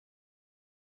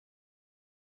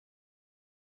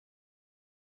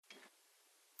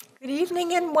Good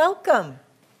evening and welcome.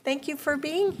 Thank you for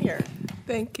being here.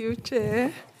 Thank you,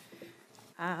 Chair.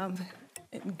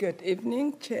 Good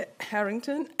evening, Chair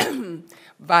Harrington,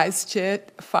 Vice Chair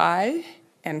Fye,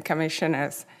 and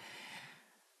Commissioners.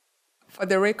 For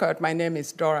the record, my name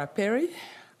is Dora Perry.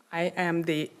 I am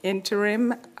the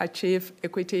Interim Chief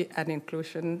Equity and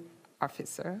Inclusion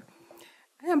Officer.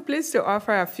 I am pleased to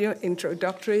offer a few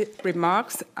introductory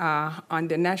remarks on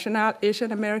the National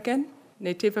Asian American,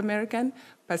 Native American,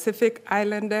 Pacific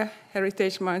Islander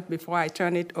Heritage Month before I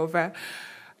turn it over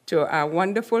to our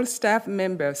wonderful staff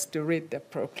members to read the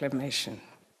proclamation.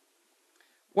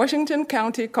 Washington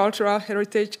County Cultural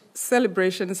Heritage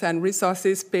Celebrations and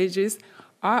Resources pages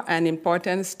are an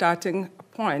important starting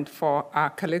point for our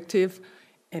collective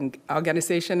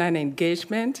organization and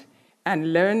engagement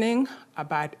and learning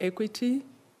about equity,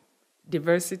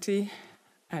 diversity,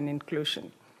 and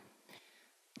inclusion.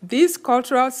 These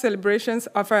cultural celebrations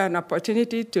offer an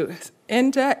opportunity to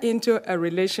enter into a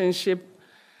relationship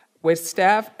with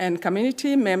staff and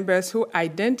community members who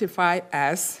identify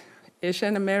as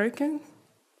Asian American,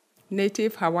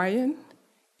 Native Hawaiian,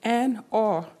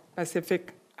 and/or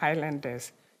Pacific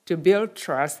Islanders to build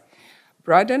trust,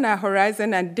 broaden our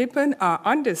horizon, and deepen our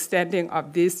understanding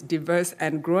of these diverse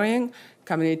and growing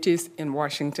communities in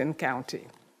Washington County.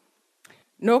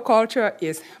 No culture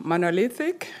is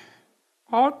monolithic.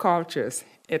 All cultures,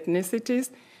 ethnicities,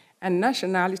 and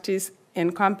nationalities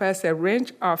encompass a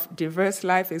range of diverse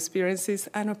life experiences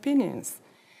and opinions.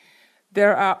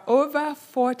 There are over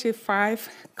 45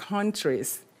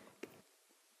 countries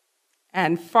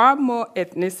and far more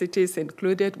ethnicities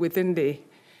included within the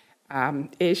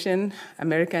Asian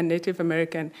American, Native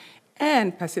American,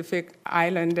 and Pacific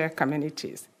Islander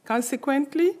communities.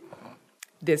 Consequently,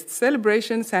 the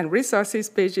celebrations and resources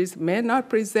pages may not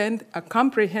present a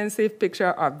comprehensive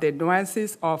picture of the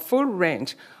nuances or full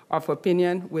range of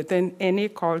opinion within any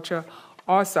culture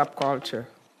or subculture.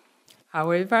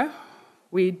 However,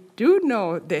 we do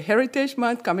know the Heritage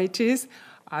Month committees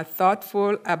are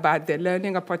thoughtful about the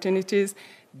learning opportunities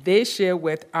they share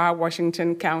with our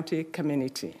Washington County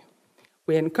community.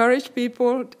 We encourage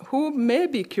people who may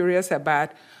be curious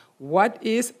about what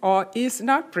is or is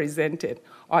not presented,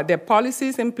 or the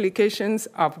policies implications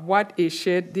of what is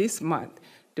shared this month,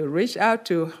 to reach out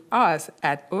to us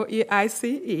at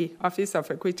OEICE, Office of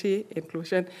Equity,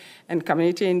 Inclusion, and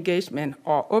Community Engagement,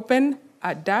 or open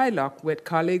a dialogue with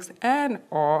colleagues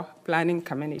and/or planning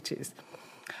communities.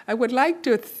 I would like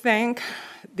to thank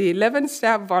the 11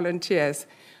 staff volunteers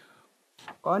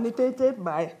coordinated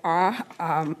by our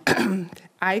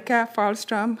Ika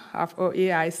Falstrom of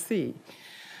OEIC.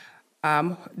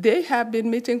 They have been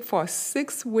meeting for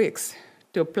 6 weeks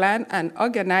to plan and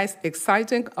organize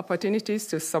exciting opportunities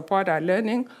to support our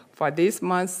learning for this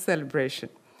month's celebration.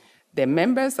 The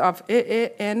members of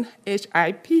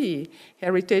AANHIP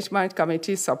Heritage Month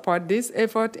Committee support this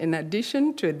effort in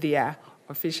addition to their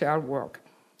official work.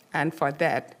 And for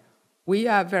that, we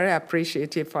are very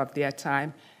appreciative of their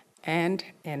time and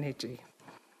energy.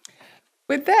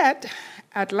 With that,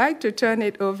 I'd like to turn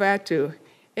it over to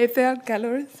Ethel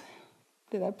Galleries.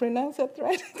 Did I pronounce it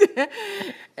right?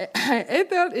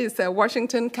 Ethel is a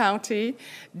Washington County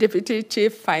Deputy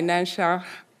Chief Financial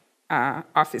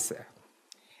Officer.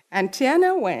 And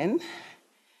Tiana Wen.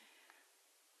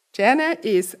 Tiana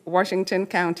is Washington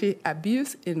County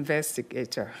Abuse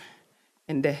Investigator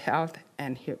in the Health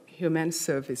and Human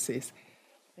Services.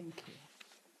 Thank you.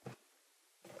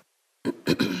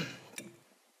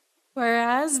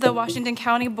 Whereas the Washington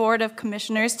County Board of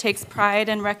Commissioners takes pride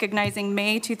in recognizing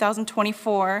May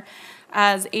 2024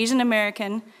 as Asian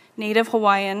American, Native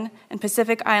Hawaiian, and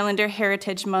Pacific Islander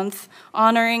Heritage Month,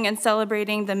 honoring and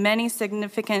celebrating the many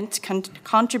significant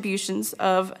contributions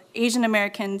of Asian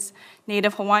Americans,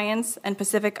 Native Hawaiians, and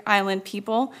Pacific Island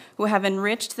people who have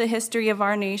enriched the history of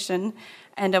our nation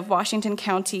and of Washington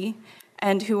County,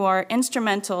 and who are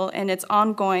instrumental in its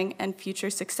ongoing and future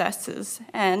successes.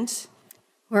 And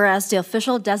whereas the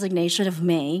official designation of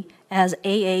May as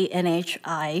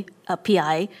AANHI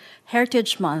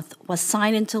Heritage Month was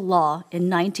signed into law in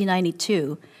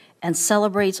 1992 and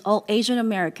celebrates all Asian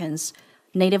Americans,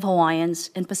 Native Hawaiians,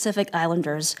 and Pacific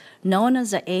Islanders, known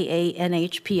as the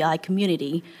AANHPI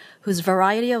community, whose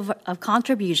variety of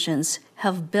contributions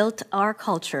have built our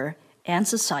culture and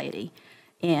society.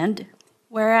 And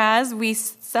whereas we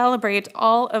celebrate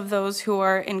all of those who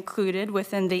are included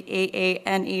within the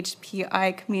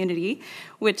AANHPI community,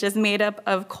 which is made up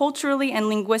of culturally and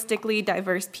linguistically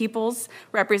diverse peoples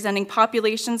representing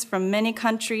populations from many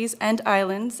countries and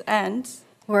islands, and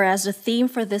Whereas the theme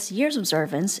for this year's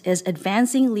observance is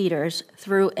Advancing Leaders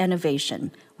Through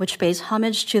Innovation, which pays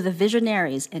homage to the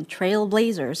visionaries and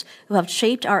trailblazers who have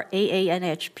shaped our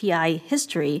AANHPI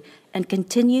history and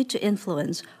continue to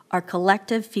influence our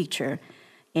collective future.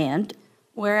 And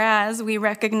whereas we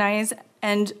recognize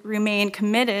and remain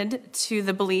committed to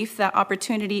the belief that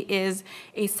opportunity is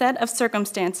a set of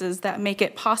circumstances that make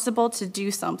it possible to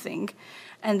do something,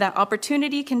 and that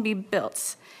opportunity can be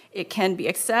built. It can be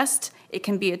accessed, it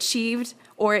can be achieved,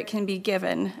 or it can be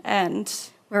given. And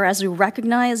whereas we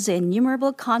recognize the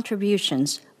innumerable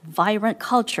contributions, vibrant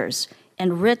cultures,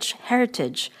 and rich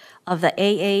heritage of the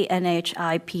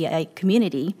AANHIPI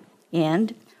community,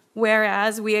 and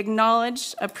whereas we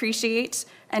acknowledge, appreciate,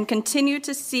 and continue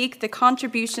to seek the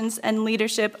contributions and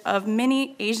leadership of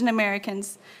many Asian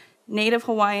Americans, Native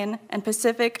Hawaiian, and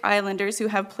Pacific Islanders who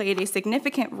have played a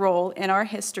significant role in our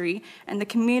history and the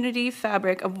community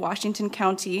fabric of Washington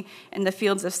County in the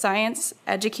fields of science,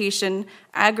 education,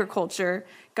 agriculture,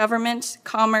 government,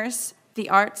 commerce, the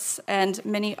arts, and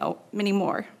many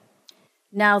more.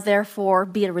 Now, therefore,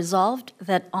 be it resolved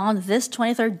that on this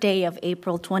 23rd day of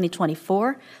April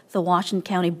 2024, the Washington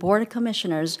County Board of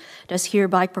Commissioners does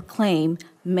hereby proclaim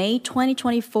May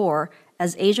 2024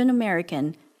 as Asian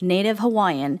American, Native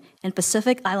Hawaiian, and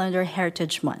Pacific Islander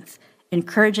Heritage Month,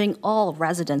 encouraging all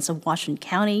residents of Washington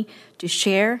County to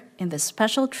share in this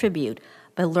special tribute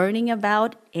by learning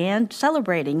about and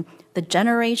celebrating the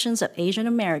generations of Asian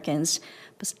Americans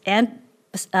and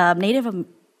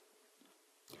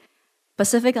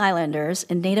Pacific Islanders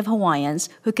and Native Hawaiians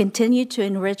who continue to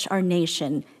enrich our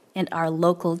nation and our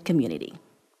local community.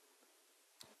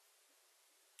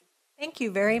 Thank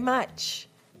you very much.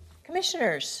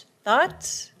 Commissioners,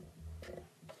 thoughts?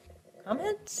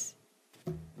 Comments?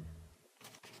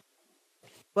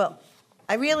 Well,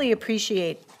 I really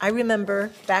I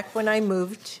remember back when I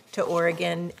moved to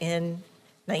Oregon in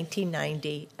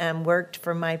 1990 and worked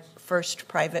for my first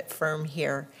private firm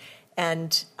here,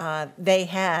 and they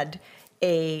had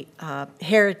a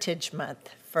Heritage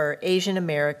Month for Asian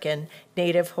American,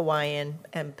 Native Hawaiian,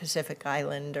 and Pacific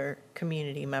Islander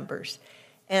community members.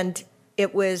 And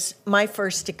it was my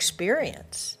first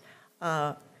experience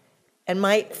and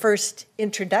my first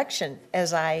introduction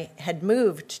as I had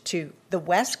moved to the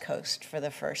West Coast for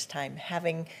the first time,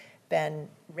 having been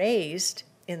raised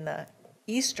in the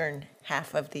eastern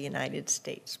half of the United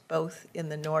States, both in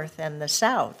the North and the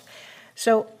South.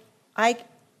 So I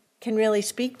can really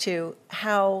speak to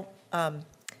how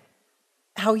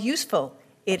useful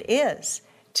it is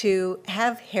to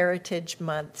have Heritage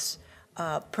Months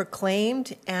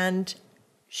proclaimed and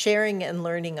sharing and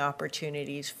learning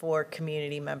opportunities for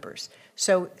community members.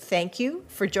 So thank you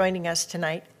for joining us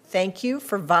tonight. Thank you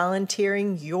for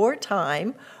volunteering your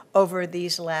time over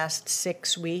these last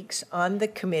 6 weeks on the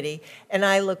committee, and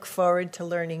I look forward to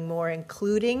learning more,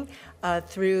 including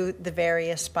through the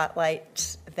various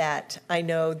spotlights that I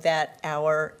know that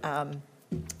our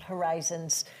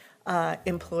Horizons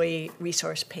employee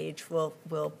resource page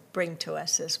will bring to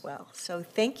us as well. So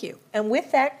thank you. And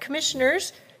with that,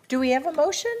 commissioners, do we have a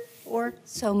motion? Or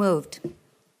So moved.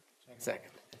 Second.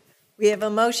 we have a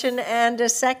motion and a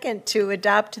second to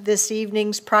adopt this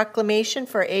evening's proclamation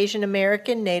for Asian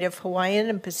American, Native Hawaiian,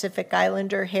 and Pacific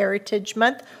Islander Heritage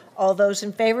Month. All those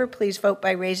in favor, please vote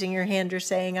by raising your hand or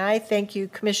saying aye. Thank you,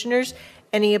 commissioners.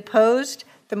 Any opposed?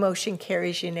 The motion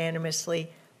carries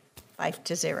unanimously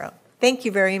 5-0. Thank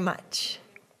you very much.